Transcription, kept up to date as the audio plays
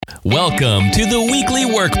Welcome to the Weekly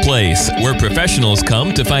Workplace, where professionals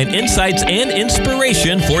come to find insights and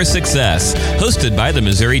inspiration for success. Hosted by the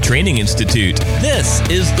Missouri Training Institute, this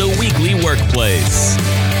is the Weekly Workplace.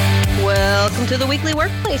 Welcome to the Weekly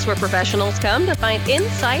Workplace, where professionals come to find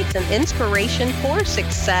insights and inspiration for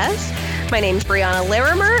success. My name is Brianna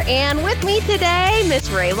Larimer, and with me today, Miss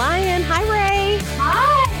Ray Lyon. Hi, Ray.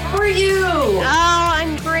 Hi, how are you? Oh,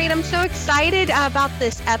 I'm great. I'm so excited about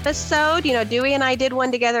this episode. You know, Dewey and I did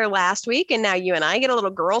one together last week, and now you and I get a little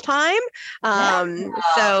girl time.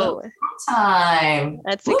 So time.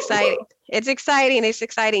 That's exciting. It's exciting. It's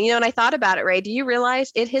exciting. You know, and I thought about it, Ray. Do you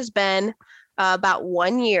realize it has been about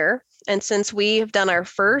 1 year? And since we've done our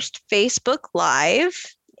first Facebook Live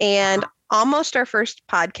and almost our first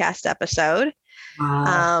podcast episode,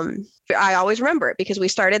 I always remember it because we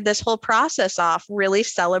started this whole process off really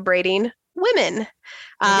celebrating women.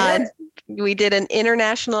 We did on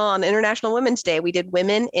International Women's Day, we did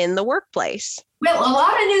women in the workplace. Well, a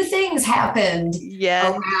lot of new things happened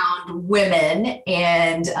around women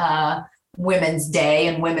and Women's Day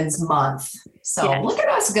and Women's Month. So Look at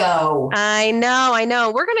us go. I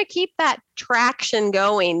know. We're going to keep that traction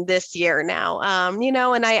going this year now.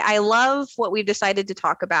 And I love what we've decided to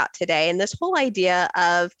talk about today. And this whole idea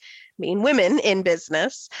of women in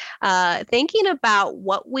business, thinking about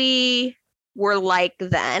what we were like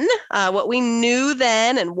then, what we knew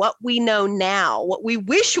then, and what we know now, what we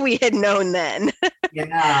wish we had known then.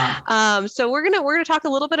 So we're gonna talk a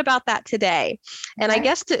little bit about that today. And I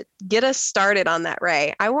guess to get us started on that,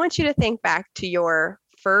 Ray, I want you to think back to your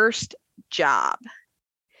first job.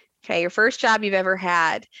 Okay, your first job you've ever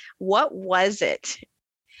had. What was it?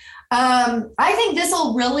 I think this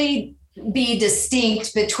will really be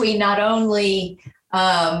distinct between not only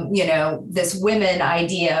this women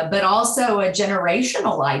idea, but also a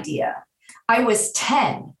generational idea. I was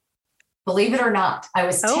 10. Believe it or not, I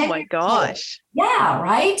was 10. Oh my gosh. Yeah,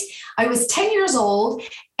 right. I was 10 years old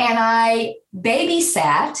and I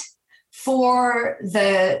babysat for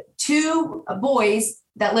the two boys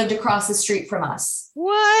that lived across the street from us.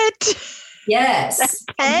 What? Yes.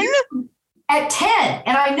 At 10? At 10.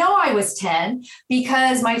 And I know I was 10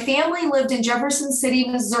 because my family lived in Jefferson City,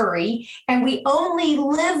 Missouri, and we only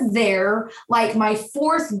lived there like my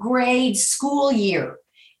fourth grade school year.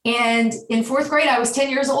 And in fourth grade, I was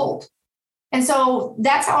 10 years old. And so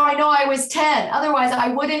that's how I know I was 10. Otherwise, I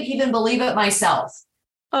wouldn't even believe it myself.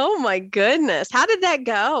 Oh my goodness. How did that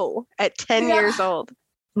go at 10 years old?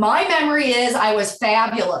 My memory is I was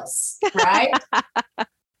fabulous, right?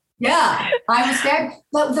 Yeah, I was fabulous.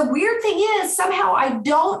 But the weird thing is somehow I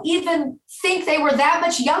don't even think they were that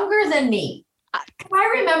much younger than me.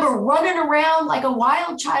 I remember running around like a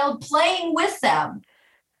wild child playing with them.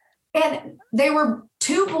 And they were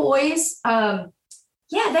two boys.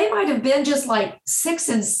 They might have been just like 6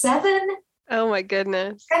 and 7. Oh my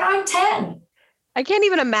goodness. And I'm 10. I can't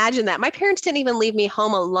even imagine that. My parents didn't even leave me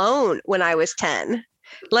home alone when I was 10,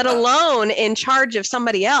 let alone in charge of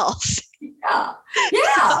somebody else. Yeah.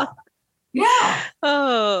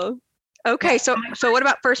 Oh, okay. So what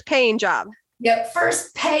about first paying job?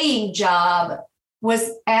 First paying job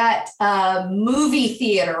was at a movie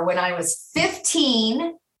theater when I was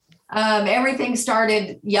 15. Everything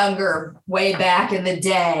started younger way back in the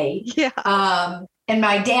day. And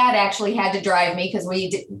my dad actually had to drive me because you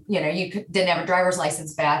didn't have a driver's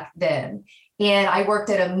license back then. And I worked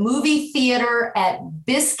at a movie theater at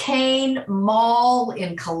Biscayne Mall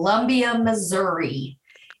in Columbia, Missouri.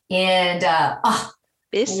 And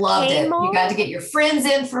loved it. Mall? You got to get your friends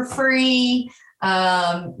in for free.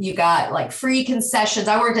 You got like free concessions.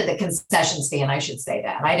 I worked at the concession stand, I should say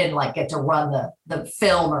that. I didn't get to run the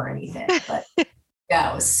film or anything, but it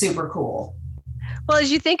was super cool. Well,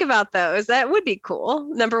 as you think about those, that would be cool.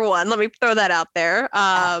 Number one, let me throw that out there.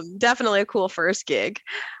 Definitely a cool first gig.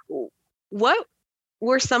 What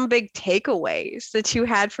were some big takeaways that you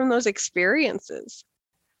had from those experiences?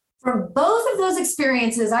 From both of those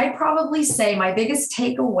experiences, I'd probably say my biggest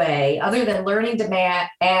takeaway, other than learning to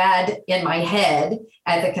add in my head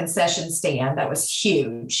at the concession stand, that was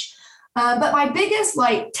huge. But my biggest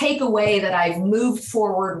takeaway that I've moved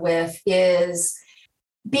forward with is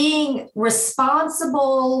being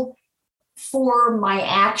responsible for my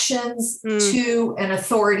actions to an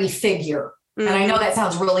authority figure. And I know that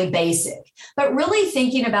sounds really basic, but really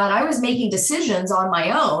thinking about, I was making decisions on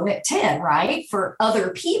my own at 10, right? For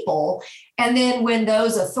other people. And then when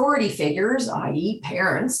those authority figures, i.e.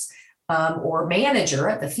 parents or manager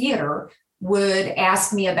at the theater, would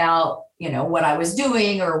ask me about, what I was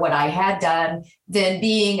doing or what I had done, then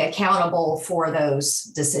being accountable for those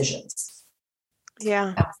decisions.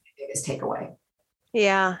 Yeah. That was my biggest takeaway.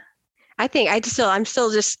 Yeah. I'm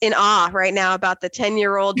still just in awe right now about the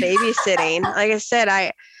 10-year-old babysitting. Like I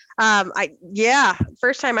said,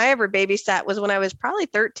 first time I ever babysat was when I was probably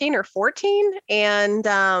 13 or 14. And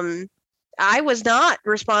I was not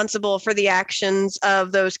responsible for the actions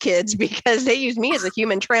of those kids because they used me as a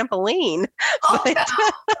human trampoline.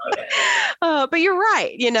 But you're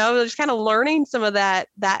right. Just kind of learning some of that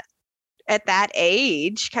at that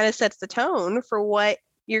age kind of sets the tone for what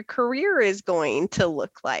your career is going to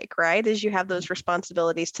look like, right? As you have those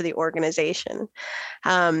responsibilities to the organization.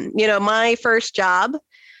 My first job,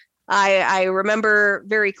 I remember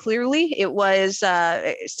very clearly. It was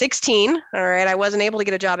 16. All right. I wasn't able to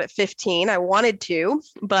get a job at 15. I wanted to,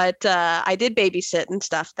 but I did babysit and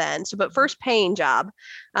stuff then. But first paying job,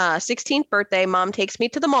 16th birthday, mom takes me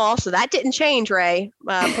to the mall. So that didn't change, Ray.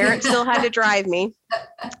 Parents still had to drive me.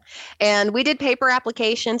 And we did paper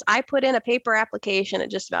applications. I put in a paper application at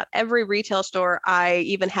just about every retail store I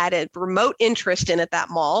even had a remote interest in at that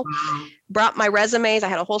mall. Wow. Brought my resumes. I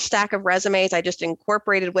had a whole stack of resumes I just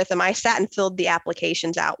incorporated with them. I sat and filled the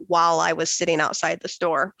applications out while I was sitting outside the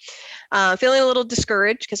store. Feeling a little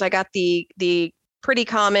discouraged because I got the pretty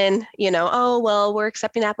common, oh, well, we're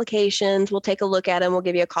accepting applications. We'll take a look at them. We'll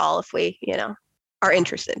give you a call if we, are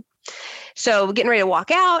interested. So getting ready to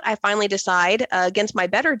walk out, I finally decide against my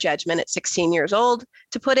better judgment at 16 years old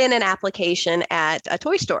to put in an application at a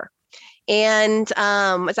toy store. And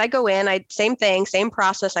as I go in, same thing, same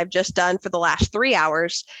process I've just done for the last 3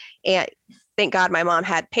 hours. And thank God my mom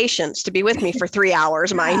had patience to be with me for 3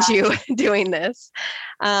 hours, mind you, doing this.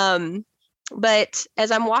 But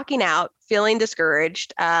as I'm walking out, feeling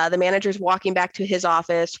discouraged, the manager's walking back to his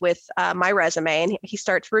office with my resume, and he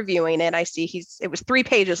starts reviewing it. I see it was 3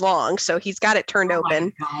 pages long, so he's got it turned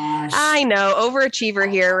open. Gosh. I know, overachiever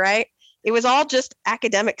here, right? It was all just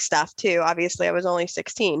academic stuff too. Obviously, I was only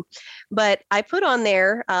 16, but I put on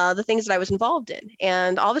there the things that I was involved in.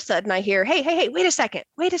 And all of a sudden I hear, hey, wait a second.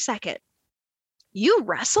 You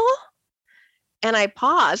wrestle? And I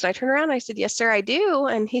paused and I turned around and I said, yes, sir, I do.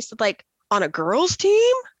 And he said, like, on a girls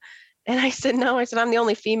team? And I said, no. I said, I'm the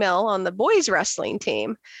only female on the boys wrestling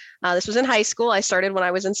team. This was in high school. I started when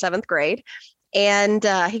I was in 7th grade. And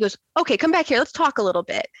he goes, okay, come back here. Let's talk a little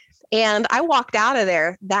bit. And I walked out of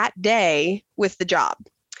there that day with the job.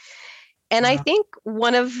 And I think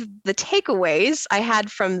one of the takeaways I had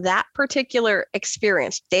from that particular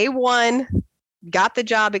experience, day one, got the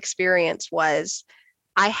job experience, was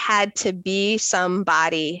I had to be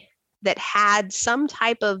somebody that had some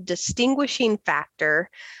type of distinguishing factor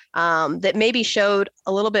that maybe showed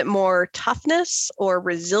a little bit more toughness or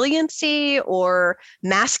resiliency or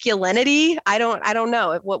masculinity. I don't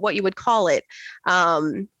know what you would call it.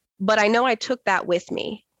 But I know I took that with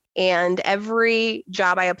me. And every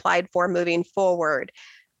job I applied for moving forward,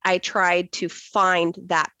 I tried to find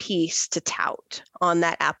that piece to tout on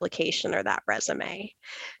that application or that resume.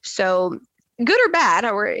 So good or bad,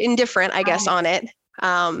 or indifferent, I guess, on it.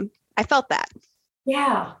 I felt that.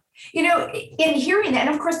 Yeah. In hearing that,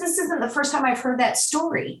 and of course, this isn't the first time I've heard that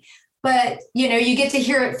story, but, you get to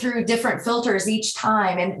hear it through different filters each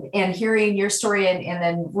time, and hearing your story and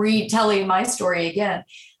then retelling my story again.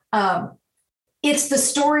 It's the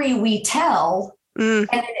story we tell, and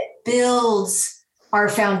then it builds our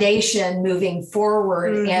foundation moving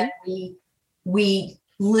forward. And we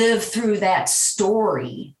live through that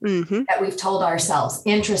story that we've told ourselves.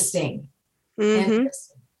 Interesting.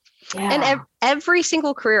 Interesting. Yeah. And every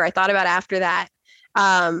single career I thought about after that,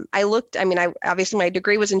 obviously my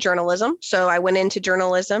degree was in journalism. So I went into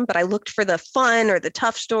journalism, but I looked for the fun or the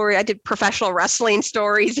tough story. I did professional wrestling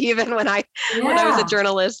stories even when I was a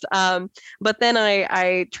journalist. But then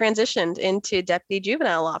I transitioned into deputy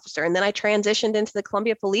juvenile officer, and then I transitioned into the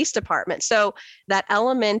Columbia Police Department. So that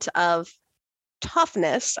element of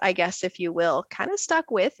toughness, I guess, if you will, kind of stuck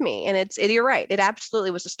with me. And you're right. It absolutely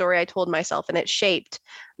was a story I told myself, and it shaped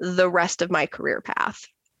the rest of my career path.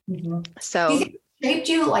 So do you think it shaped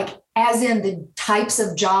you, like, as in the types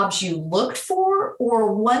of jobs you looked for,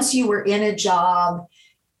 or once you were in a job,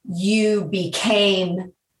 you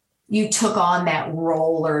took on that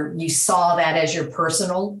role, or you saw that as your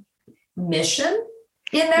personal mission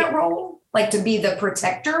in that role, like to be the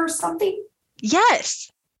protector or something? Yes.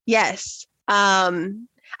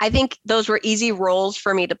 I think those were easy roles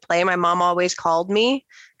for me to play. My mom always called me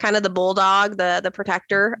kind of the bulldog, the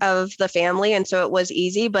protector of the family. And so it was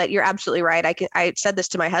easy, but you're absolutely right. I said this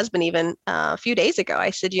to my husband even a few days ago. I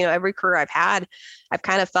said, every career I've had, I've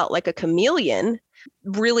kind of felt like a chameleon,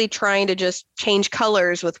 really trying to just change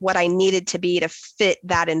colors with what I needed to be to fit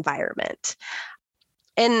that environment.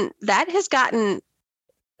 And that has gotten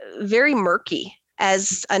very murky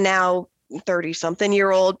as a now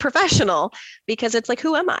 30-something-year-old professional, because it's like,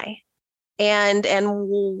 who am I? And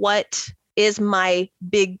what is my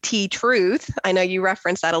big T truth? I know you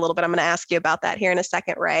referenced that a little bit. I'm going to ask you about that here in a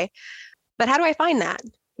second, Ray. But how do I find that,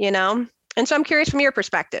 And so I'm curious from your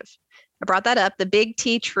perspective. I brought that up, the big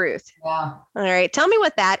T truth. Yeah. All right. Tell me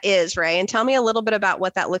what that is, Ray, and tell me a little bit about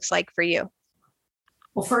what that looks like for you.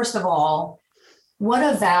 Well, first of all, what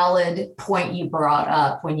a valid point you brought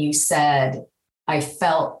up when you said, I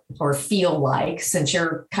felt or feel like, since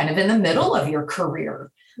you're kind of in the middle of your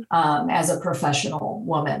career as a professional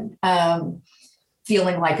woman,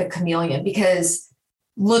 feeling like a chameleon, because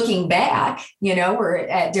looking back, we're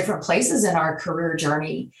at different places in our career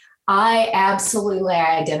journey. I absolutely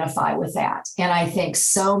identify with that. And I think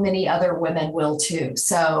so many other women will too.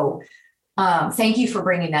 So thank you for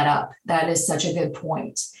bringing that up. That is such a good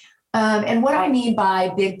point. And what I mean by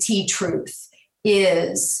big T truth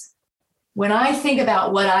is when I think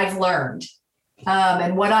about what I've learned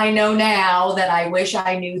and what I know now that I wish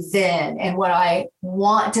I knew then, and what I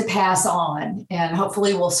want to pass on, and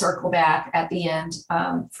hopefully we'll circle back at the end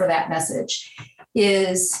for that message,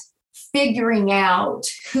 is figuring out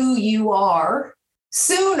who you are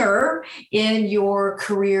sooner in your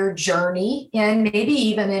career journey, and maybe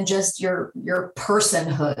even in just your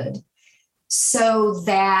personhood, so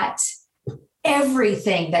that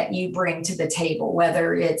everything that you bring to the table,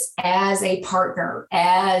 whether it's as a partner,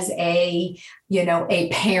 as a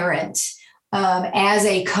parent, as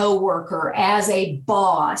a coworker, as a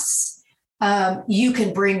boss, you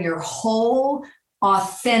can bring your whole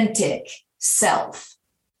authentic self.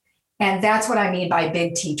 And that's what I mean by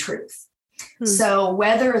big T truth. So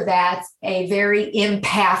whether that's a very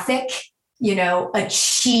empathic,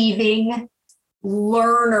 achieving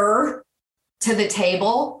learner to the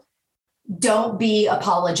table, don't be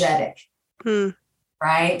apologetic, right?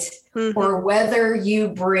 Mm-hmm. Or whether you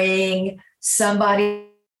bring somebody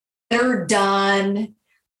they're done,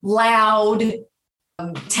 loud,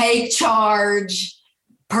 take charge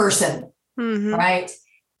person, right?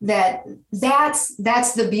 That's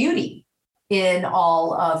the beauty in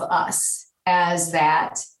all of us as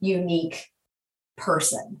that unique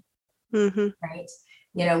person, right?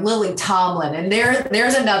 Lily Tomlin, and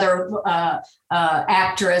there's another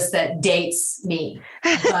actress that dates me,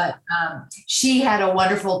 but she had a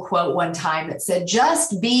wonderful quote one time that said,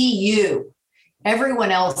 "Just be you.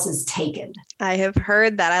 Everyone else is taken." I have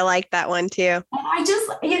heard that. I like that one too. And I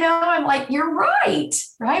just, I'm like, you're right?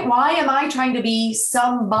 Why am I trying to be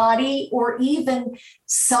somebody or even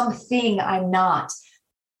something I'm not?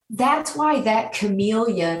 That's why that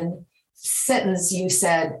chameleon sentence you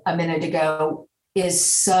said a minute ago is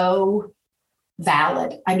so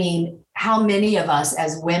valid. I mean, how many of us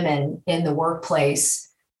as women in the workplace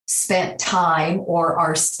spent time or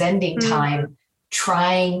are spending time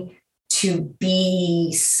trying to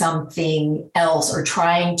be something else, or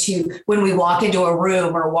trying to, when we walk into a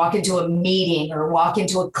room or walk into a meeting or walk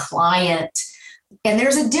into a client, and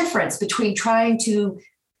there's a difference between trying to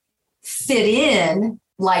fit in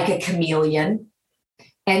like a chameleon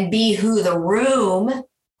and be who the room,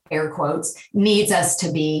 air quotes, needs us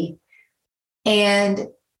to be, and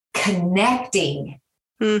connecting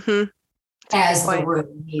as the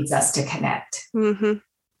room needs us to connect.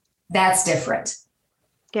 That's different.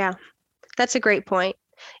 Yeah, that's a great point.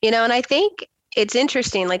 And I think it's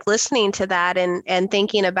interesting, like listening to that and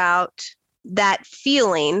thinking about that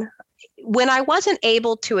feeling when I wasn't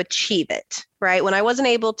able to achieve it, right? When I wasn't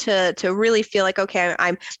able to really feel like, okay,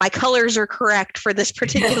 my colors are correct for this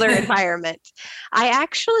particular environment. I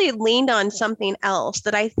actually leaned on something else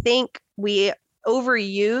that I think we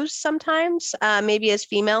overuse sometimes, maybe as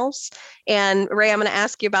females. And Ray, I'm going to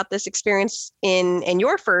ask you about this experience in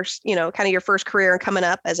your first, kind of your first career and coming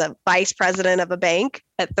up as a vice president of a bank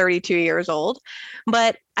at 32 years old.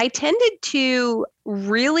 But I tended to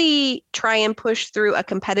really try and push through a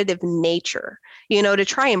competitive nature, to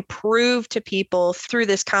try and prove to people through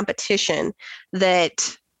this competition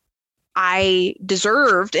that I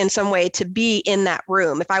deserved in some way to be in that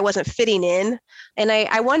room if I wasn't fitting in. And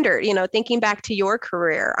I wonder, thinking back to your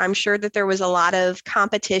career, I'm sure that there was a lot of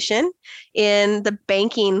competition in the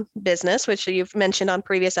banking business, which you've mentioned on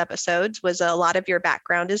previous episodes, was a lot of your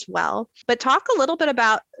background as well. But talk a little bit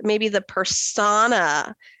about maybe the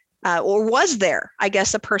persona, or was there, I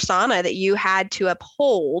guess, a persona that you had to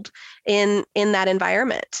uphold in that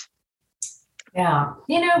environment? Yeah.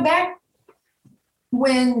 Back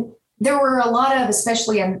when there were a lot of,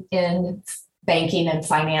 especially in banking and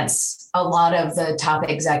finance, a lot of the top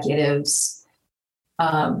executives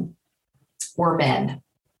were men.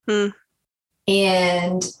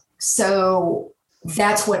 And so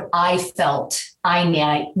that's what I felt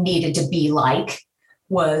I needed to be like,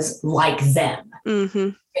 was like them,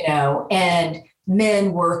 and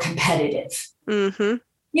men were competitive,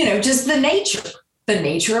 just the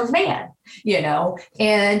nature of man,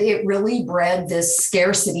 and it really bred this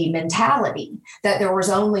scarcity mentality that there was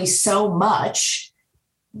only so much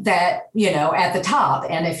that, at the top.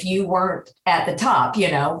 And if you weren't at the top,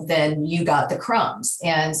 then you got the crumbs.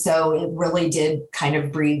 And so it really did kind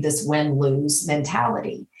of breed this win-lose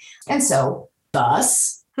mentality. And so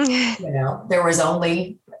thus, there was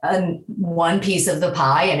only one piece of the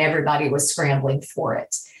pie and everybody was scrambling for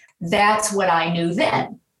it. That's what I knew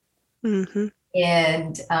then.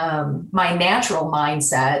 And my natural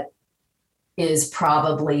mindset is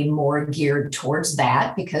probably more geared towards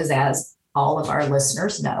that because, as all of our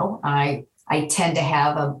listeners know, I tend to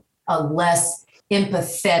have a less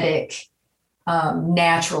empathetic,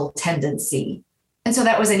 natural tendency. And so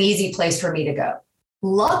that was an easy place for me to go.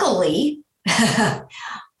 Luckily, I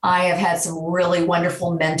have had some really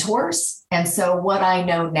wonderful mentors. And so what I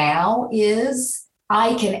know now is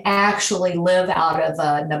I can actually live out of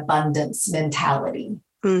an abundance mentality,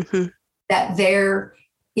 that there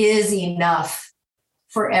is enough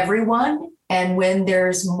for everyone. And when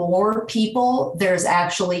there's more people, there's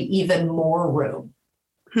actually even more room.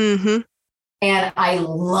 And I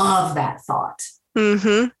love that thought.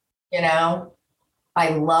 I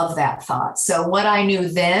love that thought. So what I knew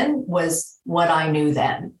then was what I knew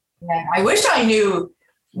then. And I wish I knew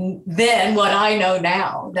then what I know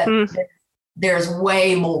now, that there's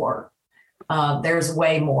way more. There's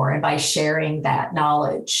way more. And by sharing that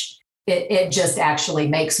knowledge, it just actually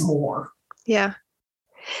makes more. Yeah.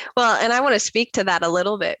 Well, and I want to speak to that a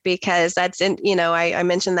little bit because that's in, I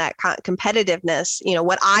mentioned that competitiveness.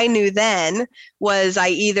 What I knew then was I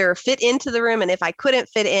either fit into the room, and if I couldn't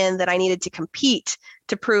fit in, that I needed to compete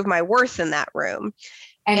to prove my worth in that room.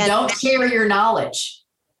 And don't share your knowledge.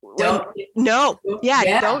 Don't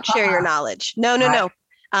share your knowledge. No.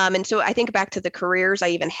 And so I think back to the careers I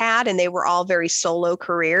even had, and they were all very solo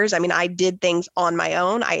careers. I mean, I did things on my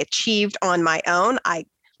own. I achieved on my own. I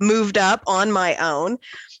moved up on my own.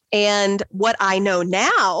 And what I know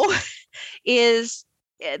now is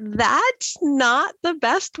that's not the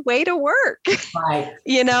best way to work. Right.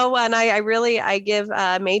 And I give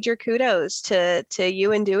major kudos to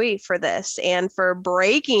you and Dewey for this and for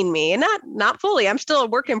breaking me, and not fully. I'm still a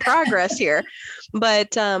work in progress here,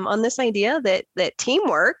 but on this idea that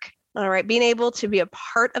teamwork, all right, being able to be a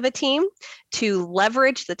part of a team, to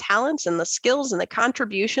leverage the talents and the skills and the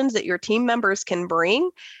contributions that your team members can bring,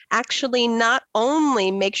 actually not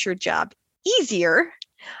only makes your job easier,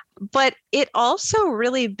 but it also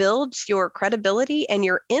really builds your credibility and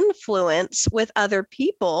your influence with other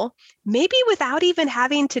people, maybe without even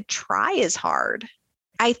having to try as hard.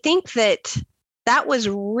 I think that was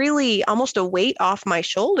really almost a weight off my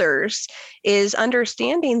shoulders, is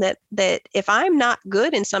understanding that if I'm not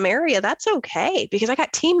good in some area, that's okay, because I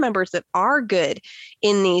got team members that are good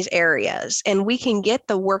in these areas, and we can get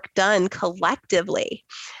the work done collectively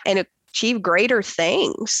and achieve greater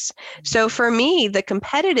things. So for me, the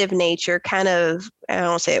competitive nature kind of, I don't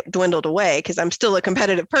want to say it dwindled away because I'm still a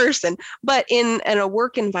competitive person, but in a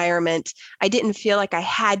work environment, I didn't feel like I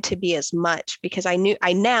had to be as much, because I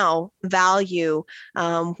now value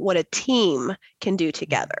what a team can do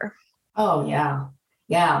together. Oh, yeah.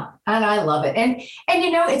 Yeah. And I love it. And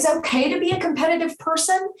it's okay to be a competitive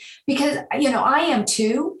person, because, I am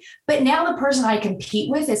too, but now the person I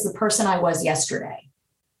compete with is the person I was yesterday.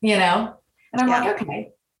 And I'm like,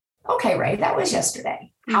 okay, Ray, that was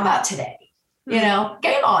yesterday. How about today?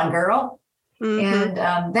 Game on, girl. And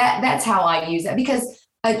that's how I use that, because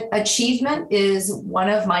achievement is one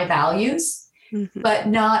of my values, but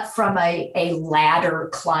not from a ladder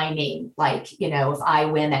climbing. Like, if I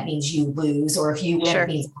win, that means you lose, or if you win, it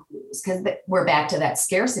means I lose, because we're back to that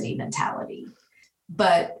scarcity mentality.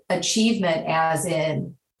 But achievement as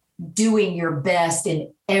in doing your best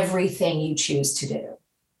in everything you choose to do.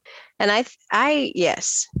 And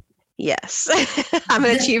yes, I'm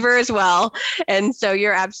an achiever as well. And so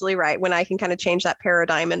you're absolutely right. When I can kind of change that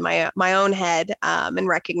paradigm in my own head and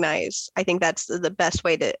recognize, I think that's the best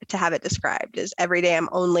way to have it described, is every day I'm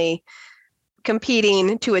only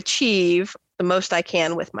competing to achieve the most I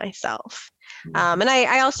can with myself. And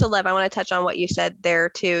I also love, I want to touch on what you said there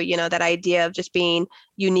too, that idea of just being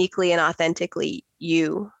uniquely and authentically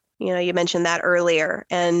you. You mentioned that earlier.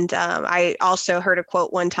 And I also heard a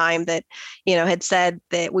quote one time that, had said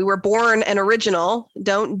that we were born an original,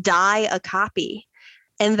 don't die a copy.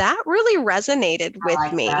 And that really resonated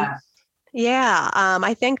with me. That. Yeah.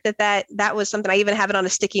 I think that was something, I even have it on a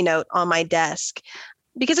sticky note on my desk.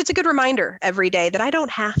 because it's a good reminder every day that I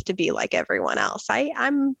don't have to be like everyone else.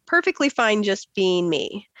 I'm perfectly fine just being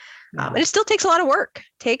me. And it still takes a lot of work,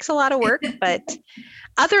 but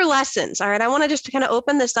other lessons. All right. I want to just kind of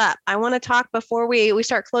open this up. I want to talk before we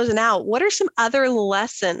start closing out. What are some other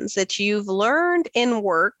lessons that you've learned in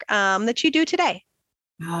work that you do today?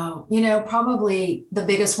 Oh, probably the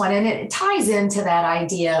biggest one, and it ties into that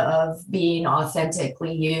idea of being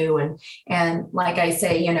authentically you. And like I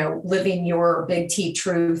say, living your big T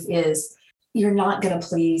truth is you're not going to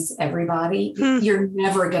please everybody. You're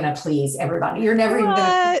never going to please everybody. You're never even going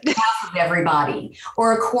to please half of everybody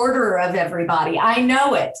or a quarter of everybody. I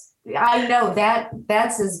know it. I know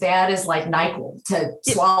that's as bad as like NyQuil to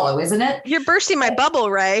swallow, isn't it? You're bursting my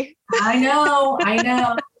bubble, Ray. I know.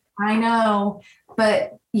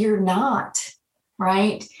 But you're not,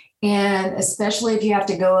 right? And especially if you have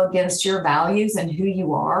to go against your values and who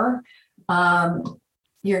you are,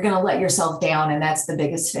 you're going to let yourself down. And that's the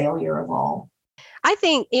biggest failure of all. I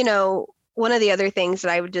think, one of the other things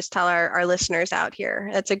that I would just tell our listeners out here,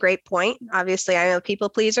 that's a great point. Obviously, I'm a people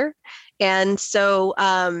pleaser. And so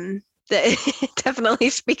it definitely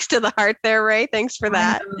speaks to the heart there, Ray. Thanks for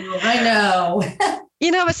that. I know.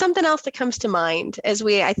 But something else that comes to mind as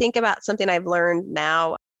I think about something I've learned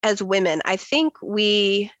now as women, I think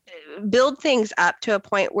we build things up to a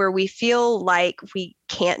point where we feel like we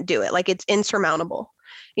can't do it, like it's insurmountable,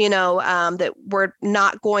 that we're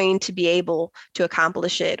not going to be able to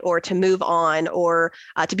accomplish it or to move on or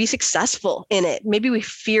to be successful in it. Maybe we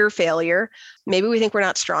fear failure. Maybe we think we're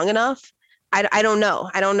not strong enough. I don't know.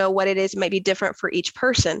 I don't know what it is. It might be different for each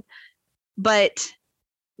person. But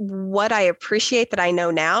what I appreciate that I know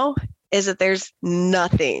now is that there's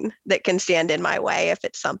nothing that can stand in my way if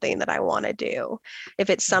it's something that I want to do. If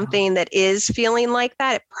it's something that is feeling like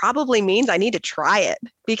that, it probably means I need to try it.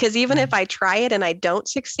 Because even if I try it and I don't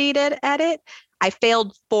succeed at it, I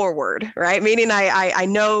failed forward, right? Meaning I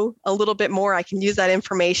know a little bit more. I can use that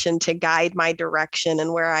information to guide my direction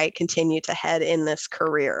and where I continue to head in this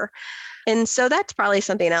career. And so that's probably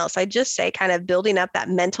something else. I just say kind of building up that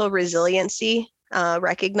mental resiliency,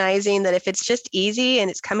 recognizing that if it's just easy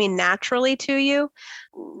and it's coming naturally to you,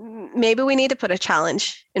 maybe we need to put a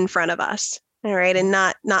challenge in front of us, all right, and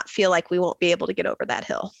not feel like we won't be able to get over that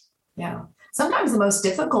hill. Yeah. Sometimes the most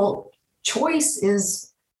difficult choice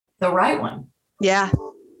is the right one. Yeah.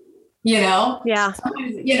 Yeah.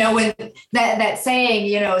 Sometimes, when that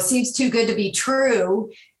saying, seems too good to be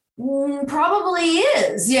true, probably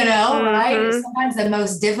is, right? Sometimes the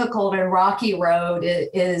most difficult and rocky road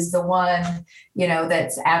is the one,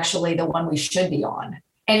 that's actually the one we should be on.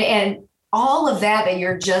 And all of that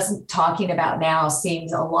you're just talking about now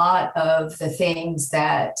seems a lot of the things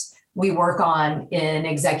that we work on in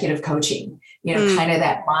executive coaching, kind of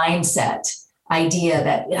that mindset idea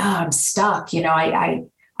that I'm stuck,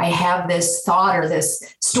 I have this thought or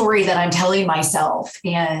this story that I'm telling myself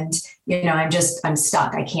and, I'm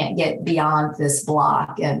stuck. I can't get beyond this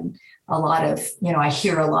block. And a lot of, I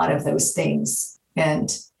hear a lot of those things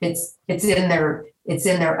and it's in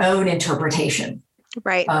their own interpretation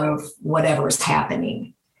right. of whatever's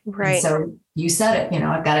happening. Right. And so you said it,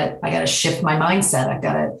 I got to shift my mindset. I've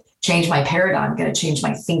got to change my paradigm. I've got to change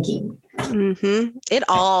my thinking. Mm-hmm. It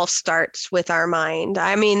all starts with our mind.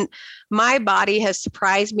 I mean, my body has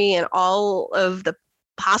surprised me in all of the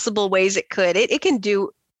possible ways it could. It can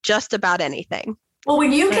do just about anything. Well,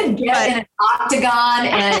 when you can get in an octagon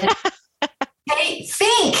and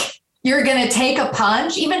think you're going to take a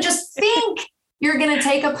punch, even just think you're going to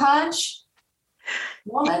take a punch,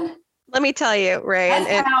 woman. Let me tell you, Ray.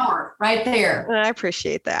 That's power right there. I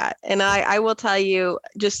appreciate that. And I will tell you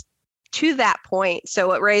just to that point. So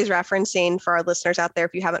what Ray's referencing for our listeners out there,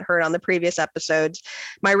 if you haven't heard on the previous episodes,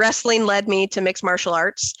 my wrestling led me to mixed martial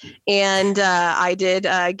arts. And I did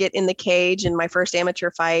get in the cage in my first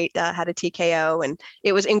amateur fight, had a TKO, and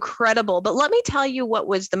it was incredible. But let me tell you what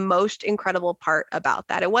was the most incredible part about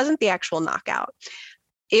that. It wasn't the actual knockout.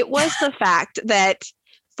 It was the fact that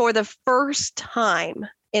for the first time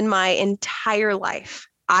in my entire life,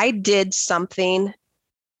 I did something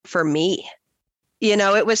for me.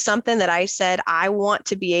 It was something that I said, I want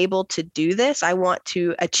to be able to do this. I want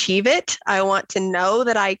to achieve it. I want to know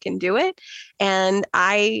that I can do it. And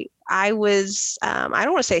I was, I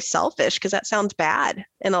don't want to say selfish because that sounds bad.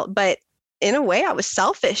 But in a way, I was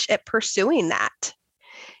selfish at pursuing that.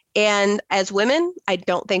 And as women, I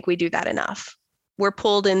don't think we do that enough. We're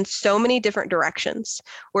pulled in so many different directions.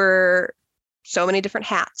 We're so many different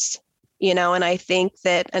hats. And I think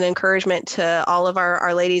that an encouragement to all of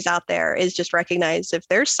our ladies out there is just recognize if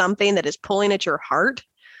there's something that is pulling at your heart,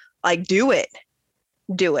 like do it.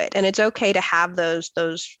 And it's okay to have those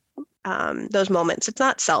those moments. It's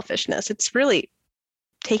not selfishness. It's really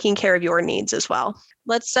taking care of your needs as well.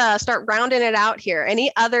 Let's start rounding it out here.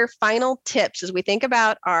 Any other final tips as we think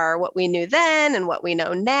about what we knew then and what we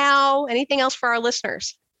know now? Anything else for our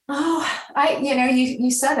listeners? Oh,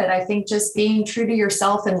 you said it. I think just being true to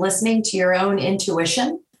yourself and listening to your own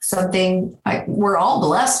intuition, something we're all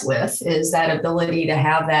blessed with, is that ability to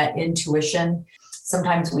have that intuition.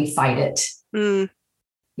 Sometimes we fight it, and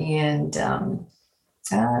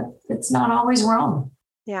it's not always wrong.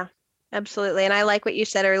 Yeah. Absolutely. And I like what you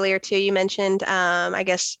said earlier too. You mentioned, I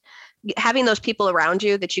guess, having those people around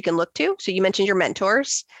you that you can look to. So you mentioned your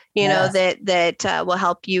mentors, yes, that will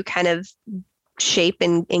help you kind of shape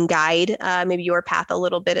and guide maybe your path a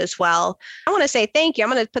little bit as well. I want to say thank you. I'm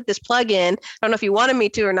going to put this plug in. I don't know if you wanted me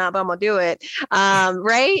to or not, but I'm going to do it.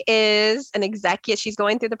 Ray is an executive. She's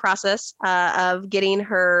going through the process of getting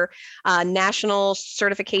her national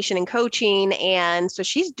certification in coaching. And so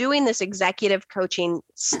she's doing this executive coaching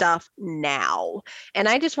stuff now. And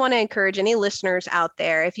I just want to encourage any listeners out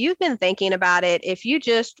there, if you've been thinking about it, if you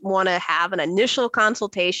just want to have an initial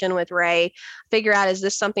consultation with Ray, figure out, is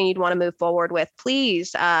this something you'd want to move forward with,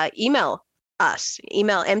 please email us.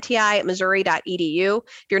 Email mti@missouri.edu.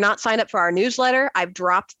 If you're not signed up for our newsletter, I've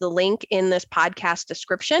dropped the link in this podcast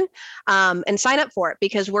description, and sign up for it,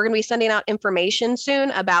 because we're going to be sending out information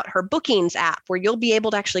soon about her bookings app, where you'll be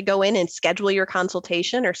able to actually go in and schedule your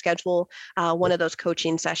consultation or schedule one of those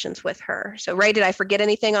coaching sessions with her. So Ray, did I forget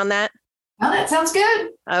anything on that? Oh, that sounds good.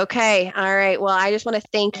 Okay. All right. Well, I just want to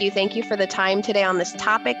thank you. Thank you for the time today on this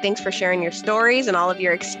topic. Thanks for sharing your stories and all of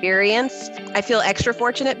your experience. I feel extra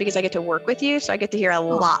fortunate because I get to work with you, so I get to hear a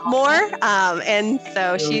lot more. And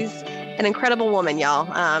so she's an incredible woman, y'all.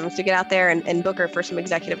 So get out there and book her for some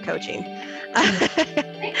executive coaching.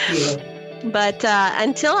 Thank you. But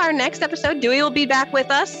until our next episode, Dewey will be back with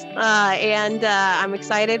us. And I'm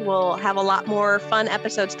excited. We'll have a lot more fun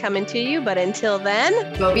episodes coming to you. But until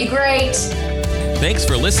then, go be great. Thanks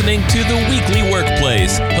for listening to The Weekly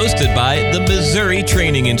Workplace, hosted by the Missouri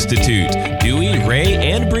Training Institute. Dewey, Ray,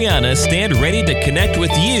 and Brianna stand ready to connect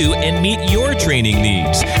with you and meet your training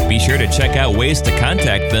needs. Be sure to check out ways to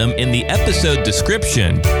contact them in the episode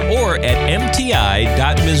description or at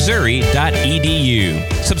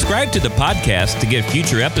mti.missouri.edu. Subscribe to the podcast to get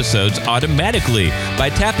future episodes automatically by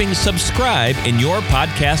tapping subscribe in your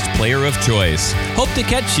podcast player of choice. Hope to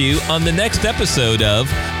catch you on the next episode of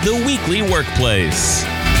The Weekly Workplace.